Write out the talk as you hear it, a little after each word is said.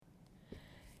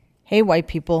Hey, white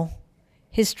people,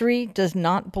 history does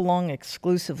not belong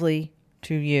exclusively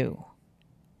to you.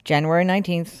 January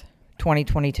 19th,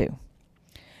 2022.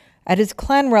 At his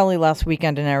Klan rally last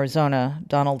weekend in Arizona,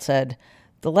 Donald said,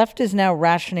 "The left is now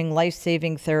rationing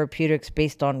life-saving therapeutics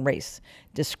based on race,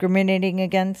 discriminating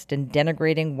against and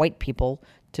denigrating white people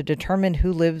to determine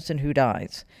who lives and who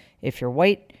dies. If you're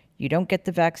white, you don't get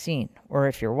the vaccine, or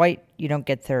if you're white, you don't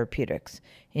get therapeutics.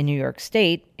 In New York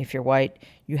State, if you're white,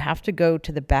 you have to go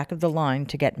to the back of the line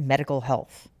to get medical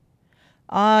health."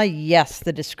 Ah, yes,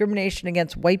 the discrimination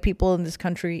against white people in this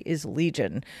country is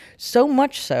legion. So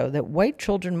much so that white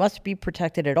children must be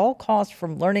protected at all costs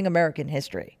from learning American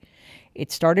history. It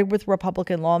started with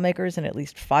Republican lawmakers in at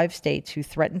least 5 states who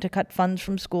threatened to cut funds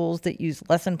from schools that use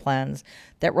lesson plans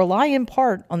that rely in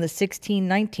part on the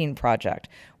 1619 Project,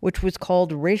 which was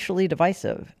called racially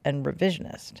divisive and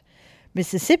revisionist.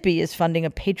 Mississippi is funding a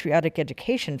patriotic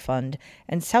education fund,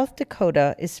 and South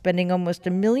Dakota is spending almost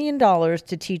 $1 million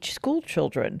to teach school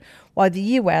children why the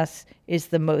U.S. is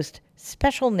the most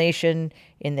special nation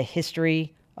in the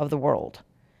history of the world.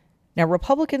 Now,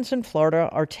 Republicans in Florida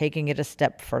are taking it a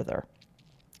step further.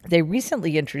 They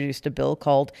recently introduced a bill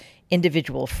called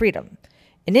Individual Freedom.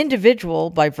 An individual,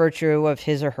 by virtue of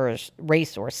his or her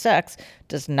race or sex,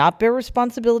 does not bear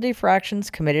responsibility for actions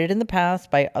committed in the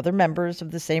past by other members of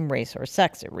the same race or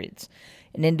sex, it reads.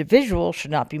 An individual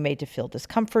should not be made to feel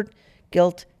discomfort,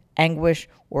 guilt, anguish,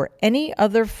 or any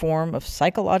other form of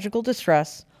psychological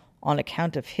distress on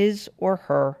account of his or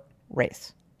her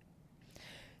race.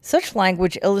 Such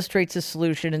language illustrates a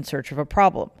solution in search of a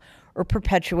problem, or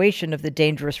perpetuation of the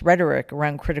dangerous rhetoric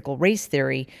around critical race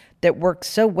theory that worked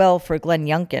so well for Glenn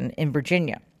Youngkin in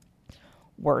Virginia.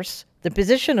 Worse, the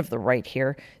position of the right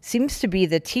here seems to be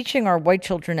that teaching our white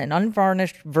children an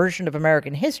unvarnished version of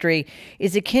American history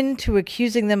is akin to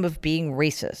accusing them of being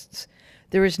racists.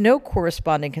 There is no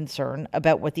corresponding concern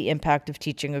about what the impact of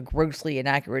teaching a grossly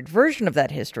inaccurate version of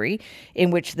that history, in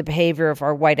which the behavior of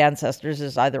our white ancestors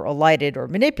is either elided or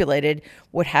manipulated,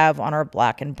 would have on our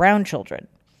black and brown children.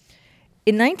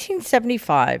 In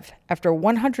 1975, after a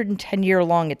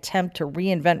 110-year-long attempt to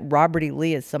reinvent Robert E.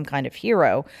 Lee as some kind of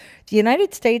hero, the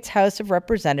United States House of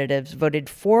Representatives voted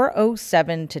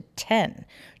 407 to 10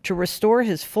 to restore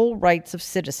his full rights of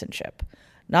citizenship.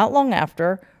 Not long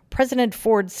after, President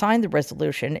Ford signed the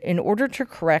resolution in order to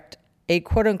correct a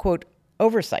quote-unquote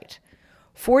oversight.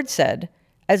 Ford said,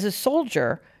 "As a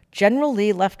soldier, General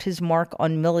Lee left his mark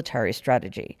on military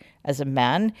strategy. As a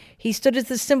man, he stood as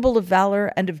the symbol of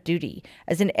valor and of duty.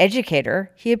 As an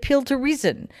educator, he appealed to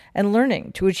reason and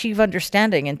learning to achieve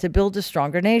understanding and to build a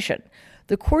stronger nation.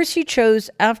 The course he chose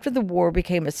after the war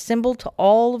became a symbol to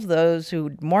all of those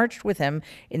who marched with him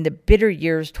in the bitter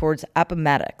years towards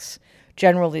Appomattox.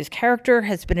 General Lee's character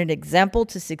has been an example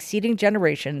to succeeding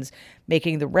generations,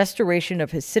 making the restoration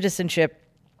of his citizenship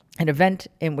an event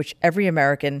in which every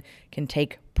American can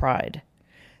take pride."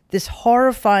 This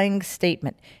horrifying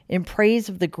statement in praise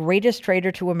of the greatest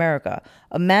traitor to America,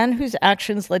 a man whose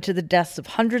actions led to the deaths of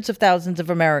hundreds of thousands of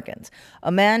Americans,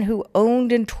 a man who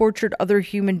owned and tortured other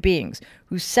human beings,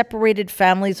 who separated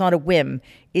families on a whim,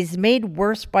 is made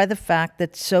worse by the fact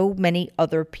that so many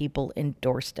other people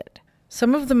endorsed it.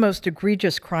 Some of the most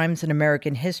egregious crimes in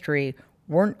American history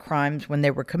weren't crimes when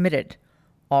they were committed.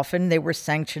 Often they were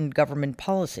sanctioned government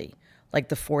policy, like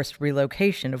the forced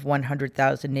relocation of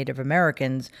 100,000 Native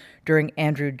Americans during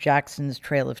Andrew Jackson's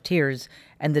Trail of Tears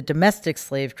and the domestic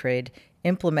slave trade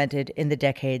implemented in the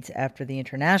decades after the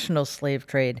international slave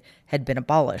trade had been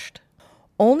abolished.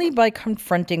 Only by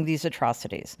confronting these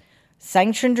atrocities,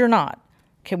 sanctioned or not,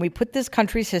 can we put this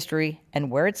country's history and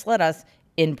where it's led us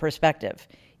in perspective.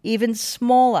 Even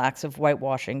small acts of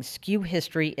whitewashing skew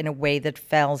history in a way that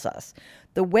fails us.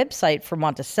 The website for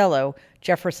Monticello,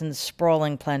 Jefferson's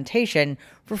sprawling plantation,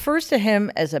 refers to him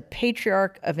as a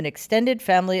patriarch of an extended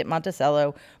family at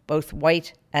Monticello, both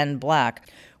white and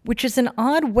black, which is an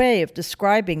odd way of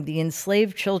describing the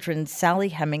enslaved children Sally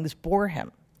Hemings bore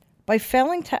him. By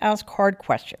failing to ask hard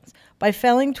questions, by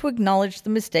failing to acknowledge the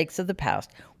mistakes of the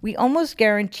past, we almost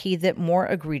guarantee that more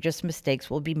egregious mistakes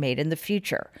will be made in the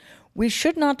future. We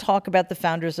should not talk about the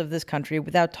founders of this country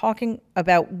without talking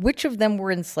about which of them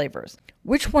were enslavers,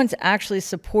 which ones actually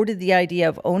supported the idea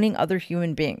of owning other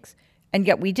human beings. And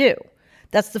yet we do.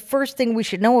 That's the first thing we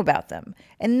should know about them,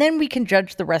 and then we can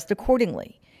judge the rest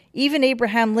accordingly. Even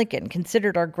Abraham Lincoln,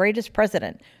 considered our greatest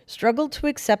president, struggled to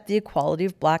accept the equality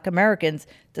of black Americans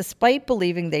despite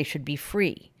believing they should be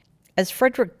free. As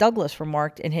Frederick Douglass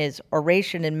remarked in his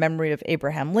Oration in Memory of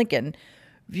Abraham Lincoln,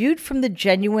 viewed from the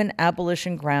genuine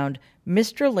abolition ground,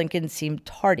 Mr. Lincoln seemed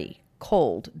tardy,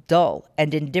 cold, dull,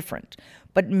 and indifferent.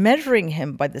 but measuring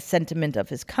him by the sentiment of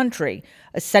his country,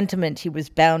 a sentiment he was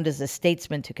bound as a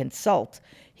statesman to consult,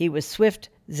 he was swift,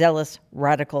 zealous,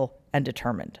 radical, and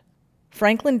determined.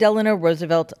 Franklin Delano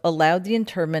Roosevelt allowed the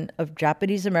internment of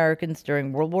Japanese Americans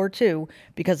during World War II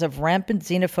because of rampant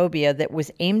xenophobia that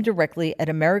was aimed directly at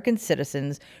American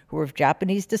citizens who were of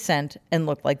Japanese descent and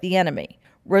looked like the enemy.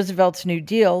 Roosevelt's New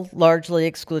Deal largely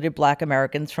excluded Black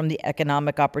Americans from the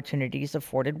economic opportunities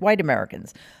afforded white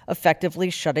Americans, effectively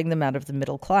shutting them out of the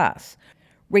middle class.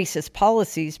 Racist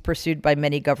policies pursued by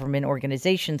many government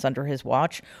organizations under his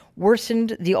watch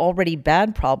worsened the already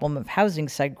bad problem of housing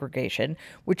segregation,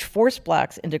 which forced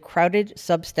Blacks into crowded,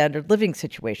 substandard living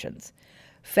situations.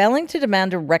 Failing to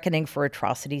demand a reckoning for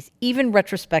atrocities, even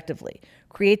retrospectively,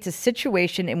 creates a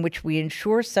situation in which we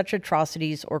ensure such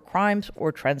atrocities or crimes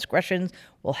or transgressions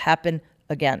will happen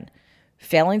again.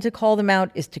 Failing to call them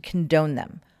out is to condone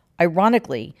them.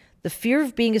 Ironically, the fear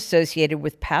of being associated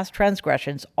with past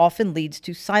transgressions often leads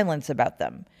to silence about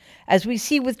them. As we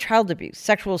see with child abuse,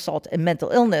 sexual assault, and mental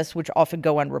illness, which often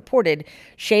go unreported,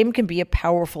 shame can be a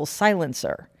powerful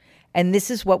silencer. And this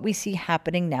is what we see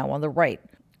happening now on the right,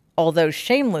 although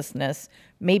shamelessness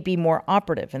may be more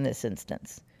operative in this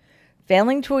instance.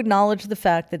 Failing to acknowledge the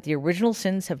fact that the original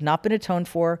sins have not been atoned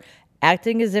for,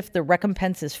 acting as if the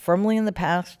recompense is firmly in the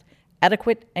past,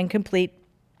 adequate and complete,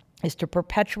 is to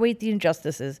perpetuate the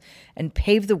injustices and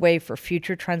pave the way for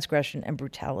future transgression and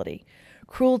brutality.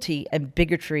 Cruelty and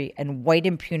bigotry and white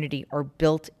impunity are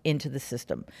built into the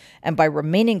system, and by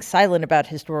remaining silent about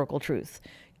historical truth,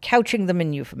 couching them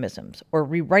in euphemisms, or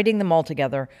rewriting them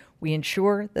altogether, we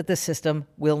ensure that the system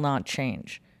will not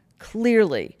change.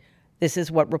 Clearly, this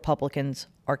is what Republicans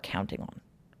are counting on.